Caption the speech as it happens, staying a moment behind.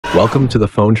Welcome to the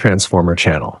Phone Transformer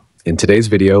channel. In today's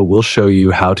video, we'll show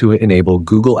you how to enable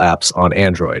Google Apps on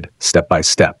Android, step by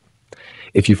step.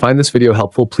 If you find this video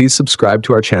helpful, please subscribe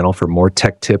to our channel for more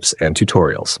tech tips and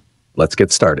tutorials. Let's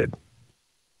get started.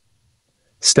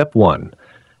 Step 1.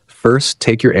 First,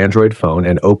 take your Android phone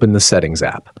and open the Settings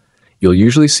app. You'll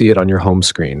usually see it on your home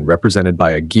screen, represented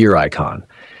by a gear icon.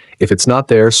 If it's not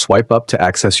there, swipe up to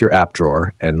access your app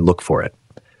drawer and look for it.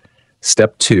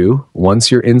 Step 2, once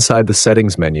you're inside the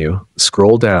Settings menu,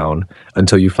 scroll down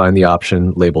until you find the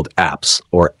option labeled Apps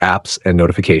or Apps and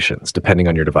Notifications, depending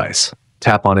on your device.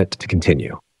 Tap on it to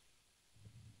continue.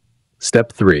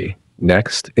 Step 3,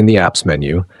 next, in the Apps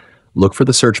menu, look for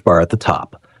the search bar at the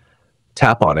top.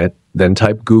 Tap on it, then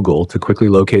type Google to quickly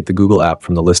locate the Google app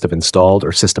from the list of installed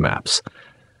or system apps.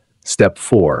 Step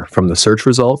 4, from the search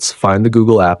results, find the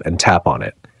Google app and tap on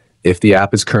it. If the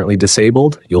app is currently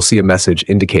disabled, you'll see a message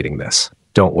indicating this.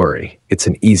 Don't worry, it's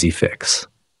an easy fix.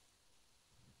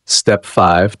 Step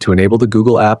 5, to enable the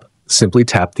Google app, simply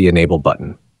tap the Enable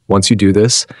button. Once you do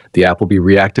this, the app will be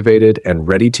reactivated and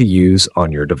ready to use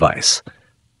on your device.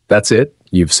 That's it,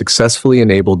 you've successfully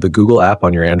enabled the Google app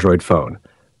on your Android phone.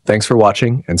 Thanks for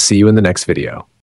watching, and see you in the next video.